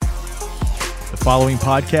following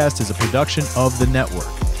podcast is a production of the network.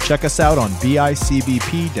 Check us out on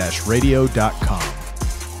bicbp-radio.com.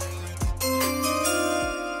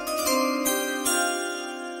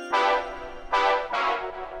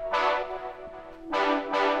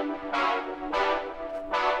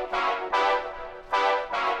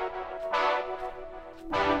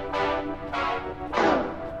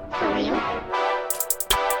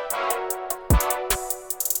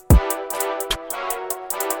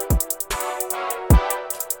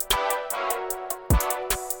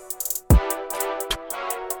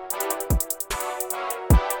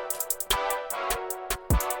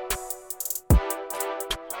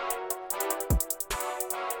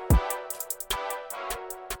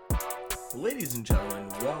 Ladies and gentlemen,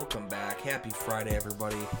 welcome back. Happy Friday,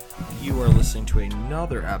 everybody. You are listening to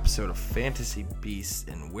another episode of Fantasy Beasts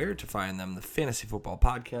and Where to Find Them, the Fantasy Football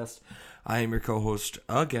Podcast. I am your co-host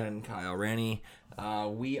again, Kyle Ranney.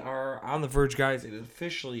 We are on the verge, guys. It is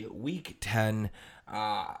officially Week 10.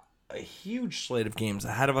 A huge slate of games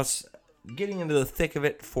ahead of us, getting into the thick of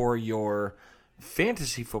it for your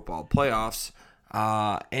fantasy football playoffs.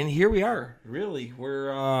 And here we are. Really,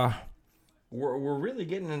 we're really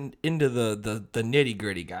getting into the nitty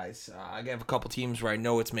gritty, guys. I have a couple teams where I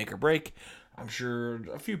know it's make or break. I'm sure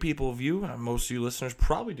a few people of you, most of you listeners,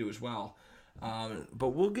 probably do as well. But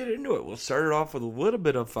we'll get into it. We'll start it off with a little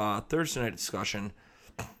bit of Thursday night discussion.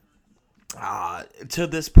 To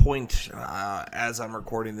this point, as I'm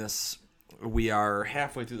recording this, we are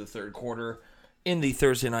halfway through the third quarter in the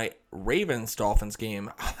Thursday night Ravens-Dolphins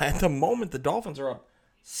game. At the moment, the Dolphins are up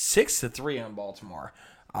 6-3 on Baltimore.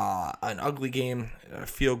 An ugly game,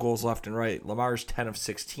 field goals left and right. Lamar's 10 of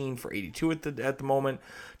 16 for 82 at the moment.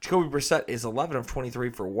 Jacoby Brissett is 11 of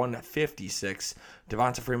 23 for 156.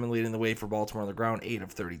 Devonta Freeman leading the way for Baltimore on the ground, 8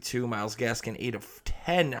 of 32. Myles Gaskin, 8 of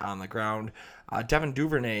 10 on the ground. Devin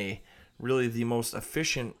Duvernay, really the most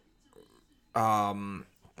efficient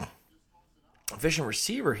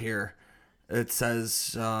receiver here. It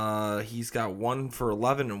says he's got 1 for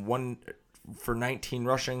 11 and 1 for 19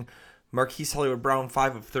 rushing. Marquise Hollywood-Brown,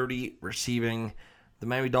 5 of 30 receiving. The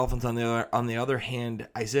Miami Dolphins, on the other hand,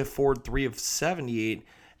 Isaiah Ford, 3 of 78.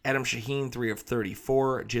 Adam Shaheen, 3 of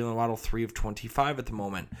 34. Jalen Waddle, 3 of 25 at the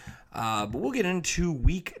moment. But we'll get into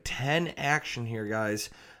Week 10 action here, guys.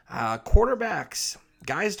 Quarterbacks,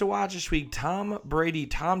 guys to watch this week. Tom Brady,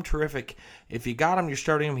 Tom Terrific. If you got him, you're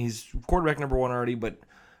starting him. He's quarterback number 1 already, but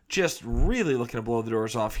just really looking to blow the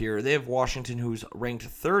doors off here. They have Washington, who's ranked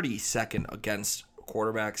 32nd against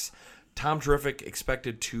quarterbacks. Tom Terrific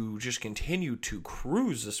expected to just continue to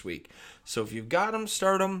cruise this week. So if you've got him,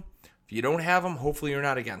 start him. If you don't have him, hopefully you're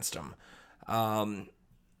not against him. Another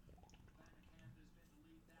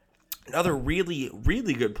really,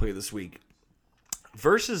 really good play this week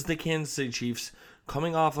versus the Kansas City Chiefs,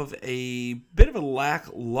 coming off of a bit of a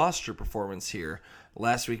lackluster performance here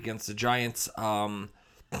last week against the Giants.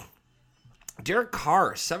 Derek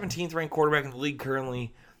Carr, 17th ranked quarterback in the league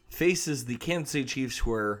currently, faces the Kansas City Chiefs,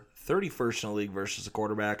 who are 31st in the league versus a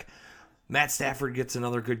quarterback. Matt Stafford gets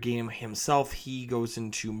another good game himself. He goes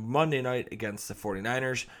into Monday night against the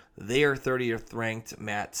 49ers. They are 30th ranked.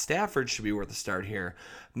 Matt Stafford should be worth a start here.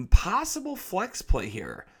 Possible flex play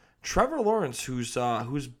here. Trevor Lawrence, who's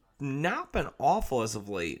not been awful as of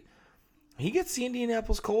late. He gets the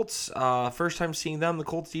Indianapolis Colts. First time seeing them. The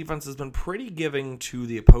Colts defense has been pretty giving to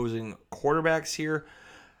the opposing quarterbacks here.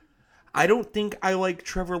 I don't think I like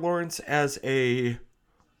Trevor Lawrence as a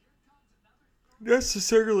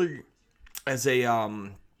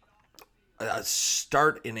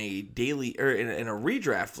start in a daily or in a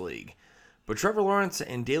redraft league. But Trevor Lawrence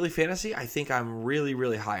in daily fantasy, I think I'm really,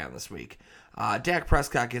 really high on this week. Dak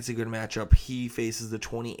Prescott gets a good matchup. He faces the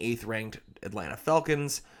 28th ranked Atlanta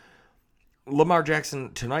Falcons. Lamar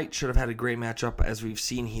Jackson tonight should have had a great matchup. As we've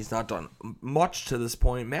seen, he's not done much to this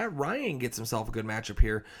point. Matt Ryan gets himself a good matchup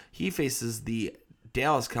here. He faces the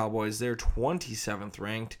Dallas Cowboys. They're 27th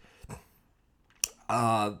ranked.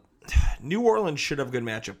 New Orleans should have a good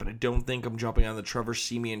matchup, but I don't think I'm jumping on the Trevor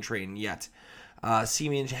Siemian train yet.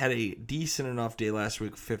 Siemian had a decent enough day last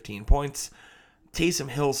week with 15 points. Taysom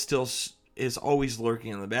Hill still is always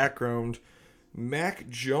lurking in the background. Mac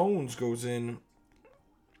Jones goes in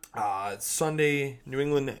Sunday, New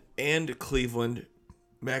England and Cleveland.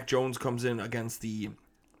 Mac Jones comes in against the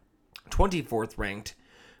 24th ranked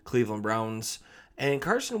Cleveland Browns. And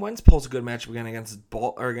Carson Wentz pulls a good matchup again against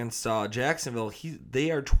Jacksonville.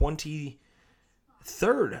 They are 23rd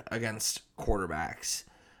against quarterbacks.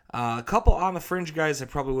 A couple on the fringe guys I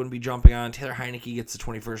probably wouldn't be jumping on. Taylor Heineke gets the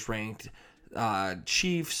 21st ranked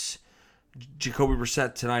Chiefs. Jacoby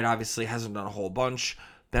Brissett tonight obviously hasn't done a whole bunch.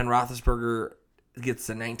 Ben Roethlisberger gets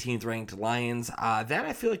the 19th ranked Lions. That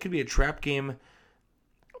I feel like could be a trap game,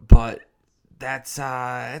 but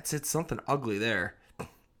it's something ugly there.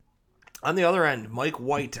 On the other end, Mike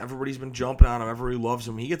White, everybody's been jumping on him. Everybody loves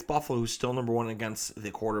him. He gets Buffalo, who's still number 1 against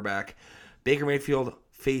the quarterback. Baker Mayfield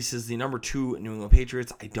faces the number 2 New England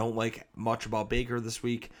Patriots. I don't like much about Baker this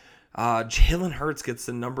week. Jalen Hurts gets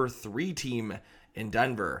the number 3 team in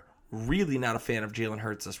Denver. Really not a fan of Jalen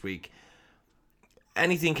Hurts this week.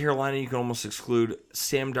 Anything Carolina, you can almost exclude.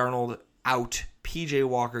 Sam Darnold out. PJ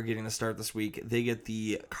Walker getting the start this week. They get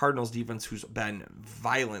the Cardinals defense, who's been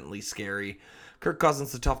violently scary. Kirk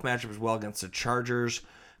Cousins, a tough matchup as well against the Chargers.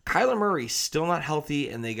 Kyler Murray still not healthy,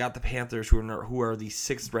 and they got the Panthers, who are the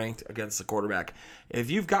 6th ranked against the quarterback. If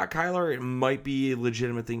you've got Kyler, it might be a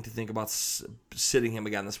legitimate thing to think about sitting him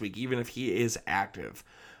again this week, even if he is active.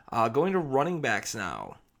 Going to running backs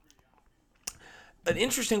now. An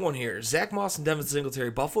interesting one here. Zach Moss and Devin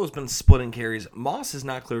Singletary. Buffalo's been splitting carries. Moss is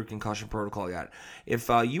not cleared concussion protocol yet. If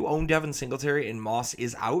you own Devin Singletary and Moss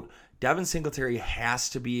is out, Devin Singletary has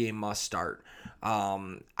to be a must start.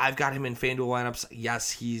 I've got him in FanDuel lineups.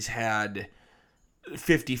 Yes, he's had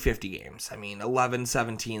 50-50 games. I mean,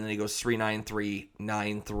 11-17, then he goes 3-9-3,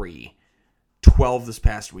 9-3, 12 this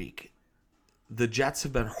past week. The Jets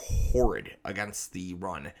have been horrid against the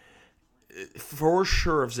run. For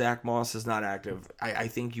sure, if Zach Moss is not active, I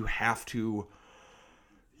think you have to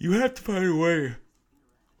find a way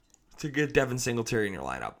to get Devin Singletary in your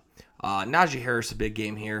lineup. Najee Harris, a big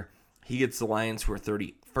game here. He gets the Lions, who are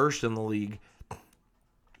 31st in the league.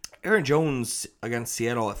 Aaron Jones against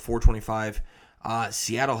Seattle at 425.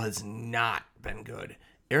 Seattle has not been good.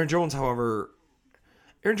 Aaron Jones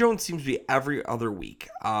seems to be every other week.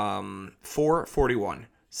 441,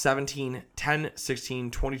 17, 10,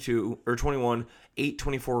 16, 22, or 21, 8,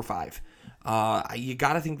 24, 5. You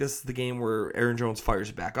got to think this is the game where Aaron Jones fires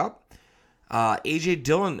it back up. A.J.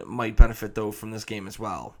 Dillon might benefit, though, from this game as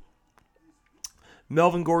well.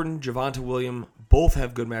 Melvin Gordon, Javonte Williams, both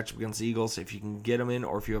have good matchup against the Eagles. If you can get them in,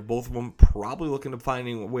 or if you have both of them, probably looking to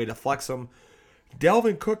finding a way to flex them.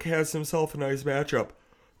 Dalvin Cook has himself a nice matchup,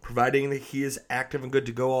 providing that he is active and good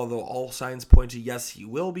to go, although all signs point to yes, he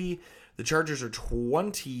will be. The Chargers are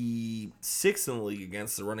 26th in the league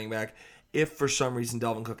against the running back. If for some reason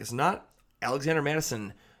Dalvin Cook is not, Alexander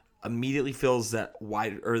Mattison immediately fills that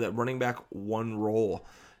running back 1 role.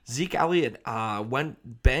 Zeke Elliott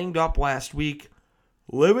went banged up last week.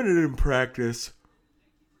 Limited in practice.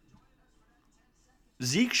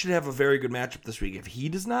 Zeke should have a very good matchup this week. If he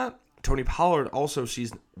does not, Tony Pollard also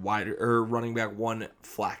sees running back 1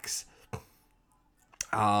 flex.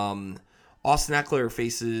 Austin Eckler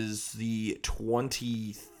faces the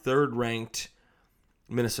 23rd ranked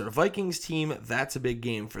Minnesota Vikings team. That's a big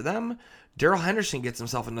game for them. Darrell Henderson gets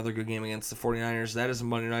himself another good game against the 49ers. That is a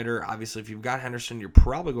Monday nighter. Obviously, if you've got Henderson, you're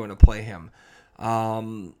probably going to play him.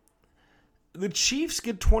 The Chiefs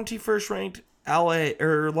get 21st ranked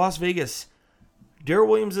Las Vegas. Darrell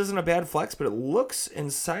Williams isn't a bad flex, but it looks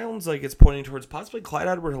and sounds like it's pointing towards possibly Clyde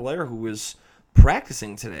Edwards-Helaire, who is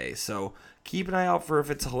practicing today. So keep an eye out for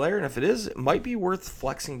if it's Helaire, and if it is, it might be worth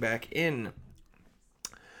flexing back in.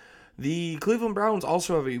 The Cleveland Browns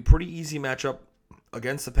also have a pretty easy matchup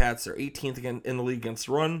against the Pats. They're 18th again in the league against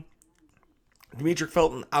the run. Demetric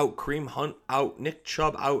Felton out, Kareem Hunt out, Nick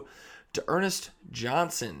Chubb out. D'Ernest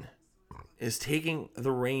Johnson is taking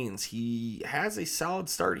the reins. He has a solid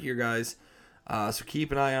start here, guys. So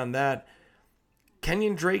keep an eye on that.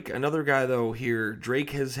 Kenyon Drake, another guy, though, here.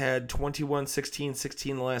 Drake has had 21, 16,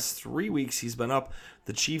 16 the last 3 weeks. He's been up.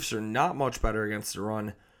 The Chiefs are not much better against the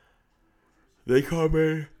run. They come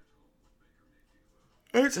in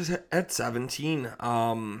at 17.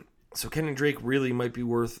 So Kenyon Drake really might be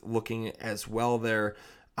worth looking as well there.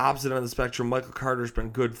 Opposite on the spectrum, Michael Carter's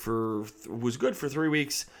been was good for 3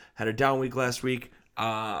 weeks. Had a down week last week.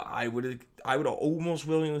 I would almost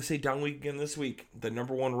willingly say down week again this week. The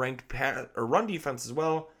number 1 ranked run defense as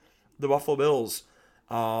well, the Buffalo Bills.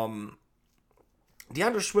 DeAndre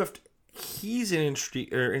Swift, he's an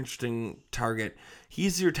interesting target.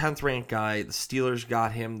 He's your 10th ranked guy. The Steelers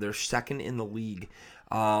got him. They're 2nd in the league.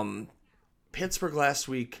 Pittsburgh last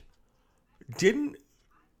week didn't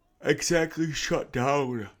exactly shut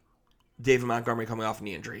down David Montgomery coming off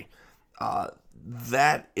knee injury.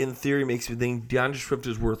 That, in theory, makes me think DeAndre Swift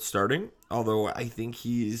is worth starting, although I think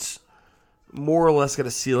he's more or less got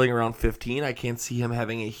a ceiling around 15. I can't see him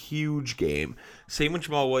having a huge game. Same with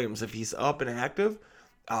Jamal Williams. If he's up and active,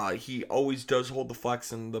 he always does hold the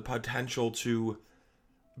flex and the potential to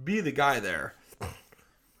be the guy there.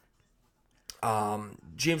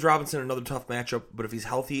 James Robinson, another tough matchup, but if he's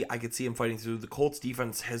healthy, I could see him fighting through. The Colts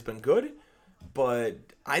defense has been good. but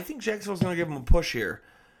I think Jacksonville's going to give them a push here.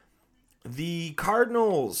 The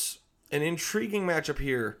Cardinals, an intriguing matchup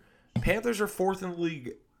here. Panthers are 4th in the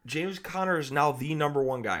league. James Conner is now the number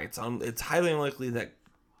 1 guy. It's highly unlikely that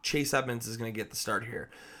Chase Edmonds is going to get the start here.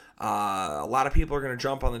 A lot of people are going to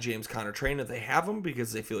jump on the James Conner train if they have him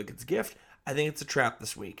because they feel like it's a gift. I think it's a trap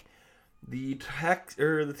this week. The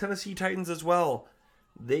Tennessee Titans as well.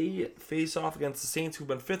 They face off against the Saints, who've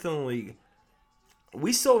been 5th in the league.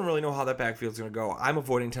 We still don't really know how that backfield is going to go. I'm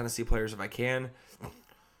avoiding Tennessee players if I can.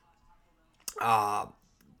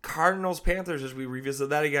 Cardinals Panthers, as we revisit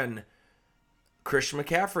that again. Christian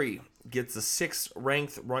McCaffrey gets the 6th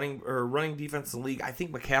ranked running defense in the league. I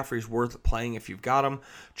think McCaffrey's worth playing if you've got him.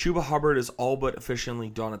 Chuba Hubbard is all but efficiently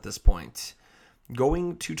done at this point.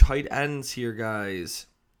 Going to tight ends here, guys.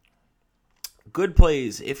 Good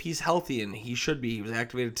plays if he's healthy, and he should be. He was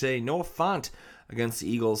activated today. Noah Fant against the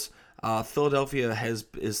Eagles. Philadelphia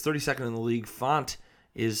is 32nd in the league. Fant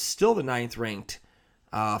is still the 9th ranked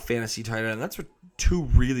fantasy tight end. That's for 2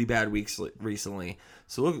 really bad weeks recently.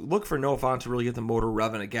 So look for Noah Fant to really get the motor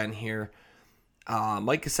revving again here.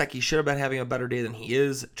 Mike Gesicki should have been having a better day than he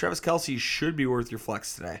is. Travis Kelce should be worth your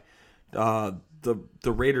flex today.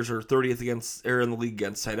 The Raiders are 30th in the league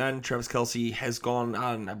against tight end. Travis Kelce has gone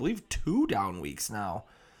on, I believe, 2 down weeks now.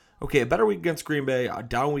 Okay, a better week against Green Bay, a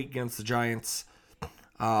down week against the Giants.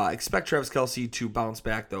 Expect Travis Kelce to bounce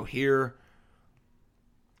back, though, here.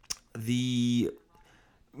 The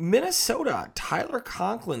Minnesota, Tyler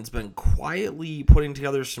Conklin's been quietly putting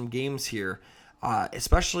together some games here,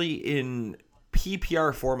 especially in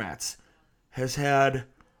PPR formats. Has had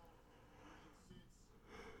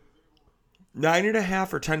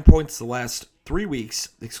 9.5 or 10 points the last 3 weeks,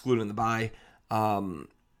 excluding the bye.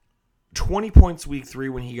 20 points week 3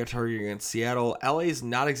 when he got targeted against Seattle. LA's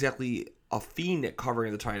not exactly a fiend at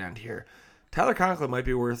covering the tight end here. Tyler Conklin might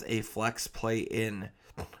be worth a flex play in.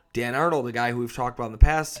 Dan Arnold, the guy who we've talked about in the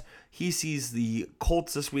past, he sees the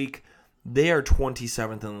Colts this week. They are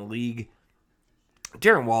 27th in the league.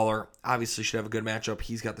 Darren Waller obviously should have a good matchup.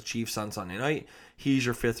 He's got the Chiefs on Sunday night. He's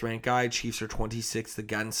your 5th ranked guy. Chiefs are 26th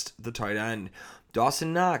against the tight end.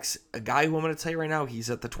 Dawson Knox, a guy who I'm going to tell you right now, he's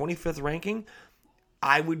at the 25th ranking.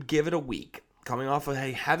 I would give it a week. Coming off of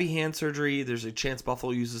a heavy hand surgery, there's a chance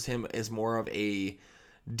Buffalo uses him as more of a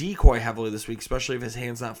decoy heavily this week, especially if his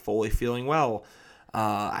hand's not fully feeling well.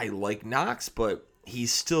 I like Knox, but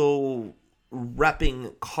he's still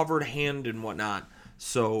repping covered hand and whatnot.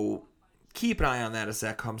 So keep an eye on that as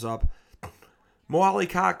that comes up. Mo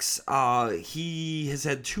Alley-Cox, he has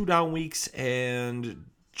had 2 down weeks, and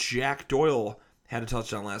Jack Doyle had a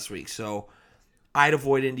touchdown last week. So I'd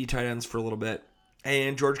avoid Indy tight ends for a little bit.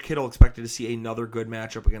 And George Kittle expected to see another good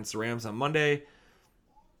matchup against the Rams on Monday.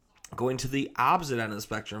 Going to the opposite end of the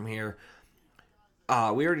spectrum here.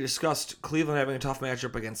 We already discussed Cleveland having a tough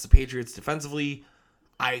matchup against the Patriots defensively.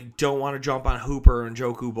 I don't want to jump on Hooper and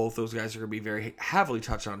Njoku. Both those guys are going to be very heavily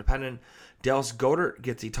touchdown dependent. Dallas Goedert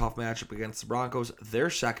gets a tough matchup against the Broncos. They're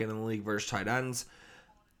 2nd in the league versus tight ends.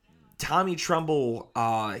 Tommy Tremble,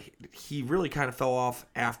 he really kind of fell off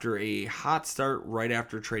after a hot start right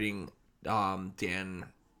after trading Dan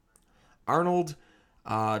Arnold.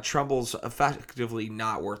 Tremble's effectively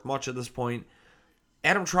not worth much at this point.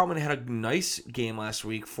 Adam Trautman had a nice game last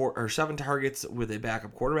week, 7 targets with a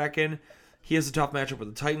backup quarterback in. He has a tough matchup with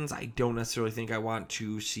the Titans. I don't necessarily think I want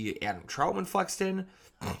to see Adam Trautman flexed in.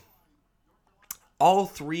 All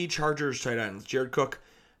 3 Chargers tight ends, Jared Cook,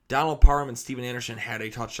 Donald Parham, and Steven Anderson had a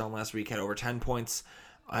touchdown last week, had over 10 points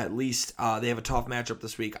at least. They have a tough matchup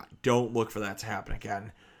this week. Don't look for that to happen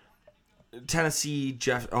again. Tennessee,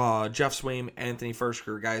 Jeff Swaim, Anthony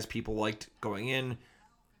Firkser, guys people liked going in.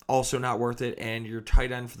 Also not worth it. And your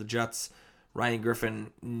tight end for the Jets, Ryan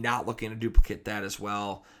Griffin, not looking to duplicate that as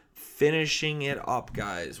well. Finishing it up,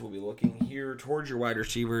 guys, we'll be looking here towards your wide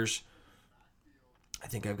receivers. I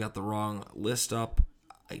think I've got the wrong list up.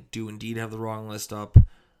 I do indeed have the wrong list up.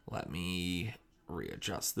 Let me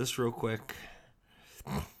readjust this real quick.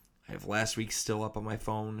 I have last week still up on my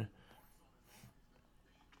phone.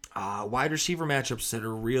 Wide receiver matchups that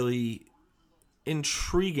are really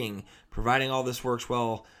intriguing, providing all this works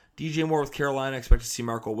well. DJ Moore with Carolina, expect to see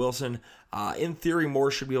Marco Wilson. In theory,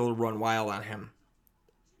 Moore should be able to run wild on him.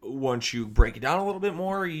 Once you break it down a little bit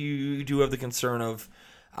more, you do have the concern of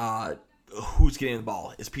who's getting the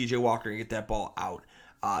ball. Is PJ Walker going to get that ball out?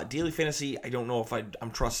 Daily fantasy, I don't know if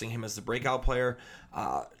I'm trusting him as the breakout player.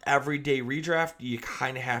 Everyday redraft, you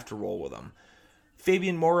kind of have to roll with him.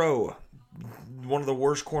 Fabian Moreau, one of the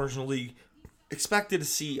worst corners in the league. Expected to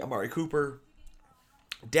see Amari Cooper.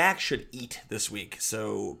 Dak should eat this week.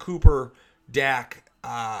 So Cooper, Dak,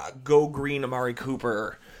 go green Amari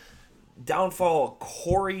Cooper. Downfall,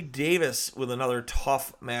 Corey Davis with another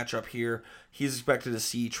tough matchup here. He's expected to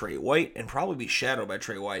see Trey White and probably be shadowed by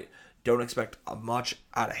Trey White. Don't expect much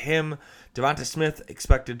out of him. Devonta Smith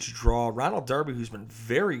expected to draw Ronald Darby, who's been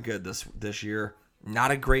very good this year.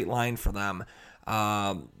 Not a great line for them.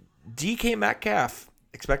 DK Metcalf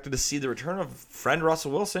expected to see the return of friend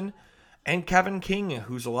Russell Wilson and Kevin King,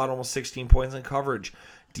 who's allowed almost 16 points in coverage.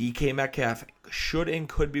 DK Metcalf should and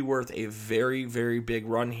could be worth a very, very big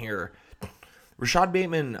run here. Rashad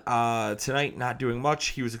Bateman tonight not doing much.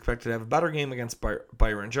 He was expected to have a better game against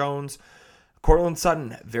Byron Jones. Cortland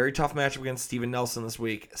Sutton, very tough matchup against Steven Nelson this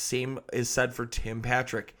week. Same is said for Tim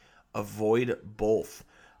Patrick. Avoid both.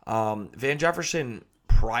 Van Jefferson,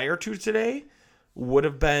 prior to today, would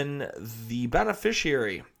have been the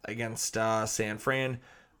beneficiary against San Fran.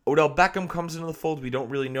 Odell Beckham comes into the fold. We don't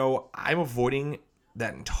really know. I'm avoiding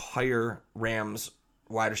that entire Rams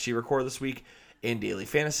wide receiver core this week in daily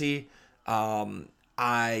fantasy.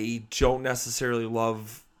 I don't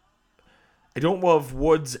love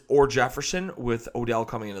Woods or Jefferson with Odell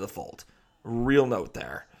coming into the fold. Real note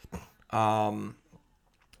there.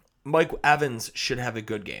 Mike Evans should have a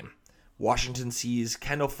good game. Washington sees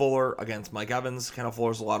Kendall Fuller against Mike Evans. Kendall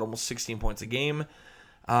Fuller's allowed almost 16 points a game.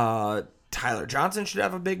 Tyler Johnson should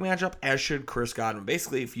have a big matchup, as should Chris Godwin.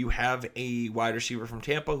 Basically, if you have a wide receiver from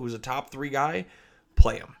Tampa who's a top 3 guy,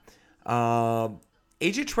 play him.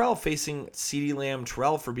 AJ Terrell facing CeeDee Lamb.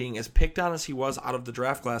 Terrell, for being as picked on as he was out of the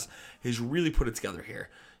draft class, has really put it together here.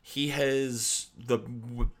 He has the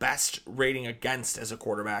best rating against as a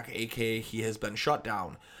quarterback, aka he has been shut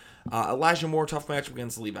down. Elijah Moore, tough matchup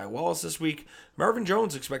against Levi Wallace this week. Marvin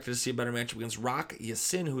Jones expected to see a better matchup against Rock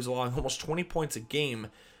Ya-Sin, who's allowing almost 20 points a game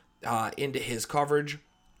into his coverage.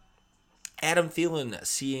 Adam Thielen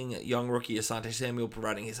seeing young rookie Asante Samuel,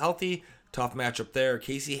 providing he's healthy. Tough matchup there.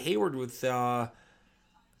 Casey Hayward with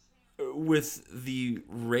the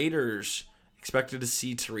Raiders expected to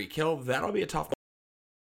see Tyreek Hill. That'll be a tough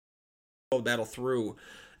battle through.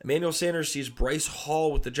 Emmanuel Sanders sees Bryce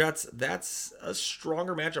Hall with the Jets. That's a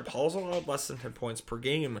stronger matchup. Hall's allowed less than 10 points per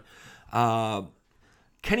game.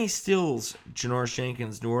 Kenny Stills, Janoris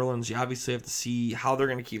Jenkins, New Orleans. You obviously have to see how they're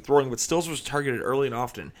going to keep throwing, but Stills was targeted early and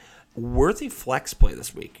often. Worthy flex play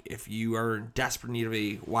this week if you are in desperate need of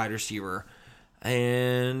a wide receiver.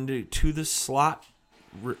 And to the slot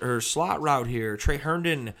route here, Trey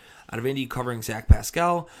Herndon out of Indy covering Zach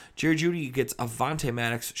Pascal. Jerry Jeudy gets Avonte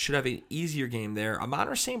Maddox. Should have an easier game there.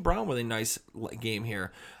 Amon-Ra St. Brown with a nice game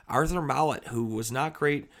here. Arthur Mallett, who was not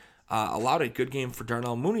great, allowed a good game for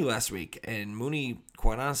Darnell Mooney last week, and Mooney,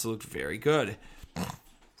 quite honestly, looked very good.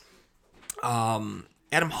 Adam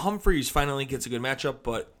Humphries finally gets a good matchup,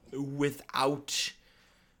 but without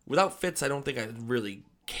Fitz, I don't think I really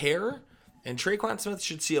care. And Traquan Smith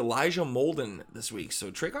should see Elijah Molden this week. So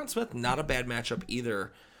Traquan Smith, not a bad matchup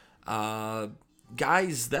either.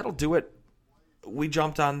 Guys, that'll do it. We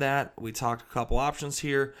jumped on that. We talked a couple options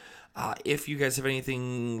here. If you guys have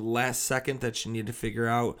anything last second that you need to figure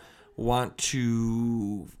out, want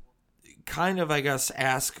to kind of, I guess,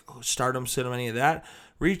 ask stardom, sit any of that,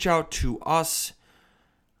 reach out to us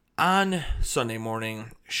on Sunday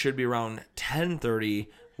morning. Should be around 10:30.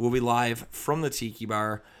 We'll be live from the Tiki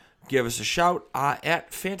Bar. Give us a shout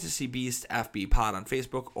at Fantasy Beast FB Pod on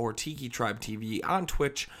Facebook or Tiki Tribe TV on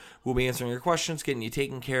Twitch. We'll be answering your questions, getting you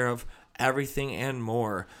taken care of, everything and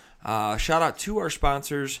more. Shout out to our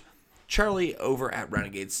sponsors, Charlie over at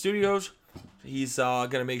Renegade Studios. He's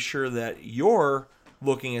going to make sure that you're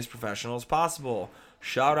looking as professional as possible.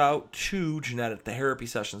 Shout out to Jeanette at the Therapy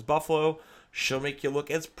Sessions Buffalo. She'll make you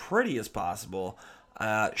look as pretty as possible.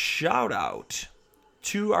 Shout out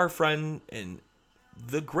to our friend in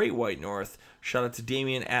the Great White North. Shout out to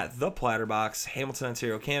Damien at the Platterbox, Hamilton,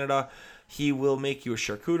 Ontario, Canada. He will make you a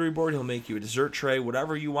charcuterie board. He'll make you a dessert tray.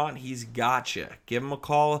 Whatever you want, he's got you. Give him a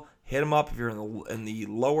call. Hit him up if you're in the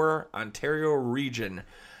lower Ontario region.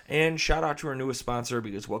 And shout out to our newest sponsor,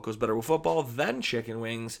 because what goes better with football than chicken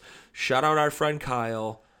wings? Shout out our friend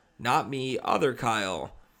Kyle, not me, other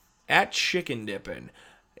Kyle, at Chicken Dippin'.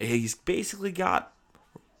 He's basically got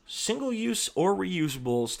single-use or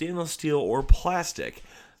reusable stainless steel or plastic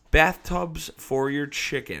bathtubs for your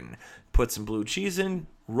chicken. Put some blue cheese in,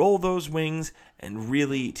 roll those wings, and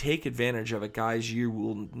really take advantage of it, guys. You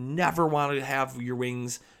will never want to have your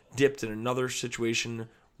wings dipped in another situation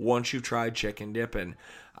once you've tried Chicken Dippin'.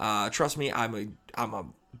 Trust me, I'm a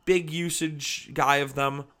big usage guy of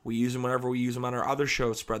them. We use them whenever we use them on our other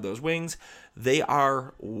show, Spread Those Wings. They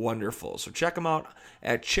are wonderful. So check them out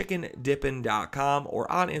at chickendippin.com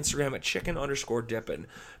or on Instagram at chicken_dippin.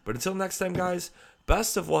 But until next time, guys,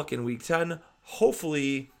 best of luck in week 10.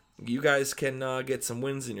 Hopefully you guys can get some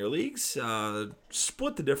wins in your leagues,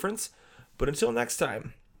 split the difference. But until next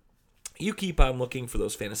time, you keep on looking for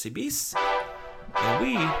those fantasy beasts, and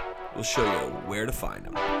we will show you where to find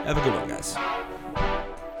them. Have a good one, guys.